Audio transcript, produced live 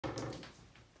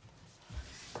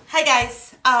Hi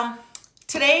guys.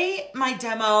 Today my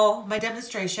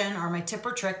demonstration or my tip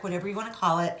or trick, whatever you want to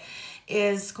call it,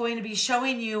 is going to be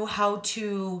showing you how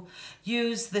to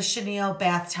use the chenille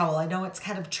bath towel. I know it's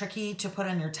kind of tricky to put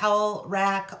on your towel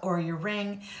rack or your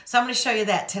ring, so I'm going to show you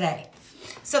that today.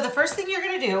 So the first thing you're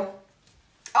going to do,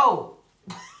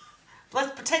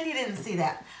 let's pretend you didn't see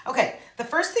that. Okay, the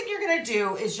first thing you're going to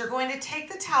do is you're going to take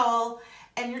the towel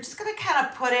and you're just going to kind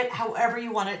of put it however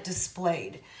you want it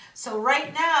displayed. So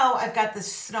right now I've got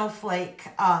this snowflake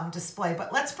display,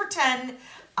 but let's pretend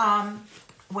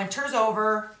winter's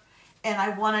over and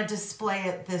I want to display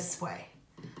it this way.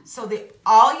 So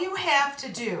all you have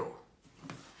to do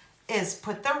is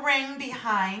put the ring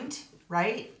behind,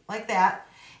 right, like that,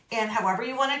 and however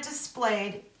you want it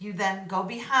displayed, you then go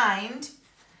behind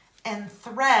and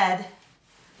thread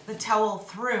the towel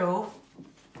through,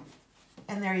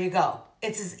 and there you go.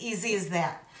 It's as easy as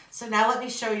that. So now let me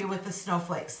show you with the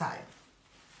snowflake side.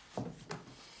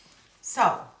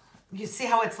 So you see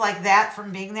how it's like that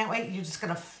from being that way? You're just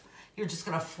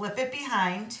gonna flip it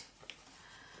behind.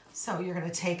 So you're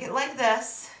gonna take it like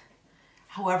this,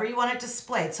 however you want it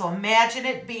displayed. So imagine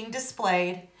it being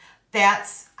displayed.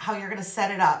 That's how you're gonna set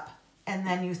it up. And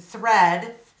then you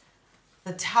thread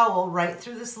the towel right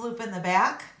through this loop in the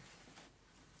back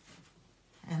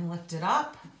and lift it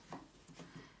up.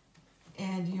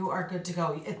 And you are good to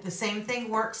go. The same thing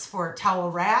works for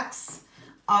towel racks,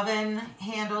 oven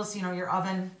handles, you know, your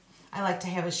oven. I like to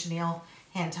have a chenille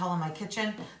hand towel in my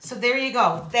kitchen. So there you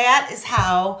go. That is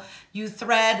how you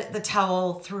thread the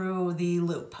towel through the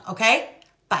loop, okay?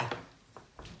 Bye.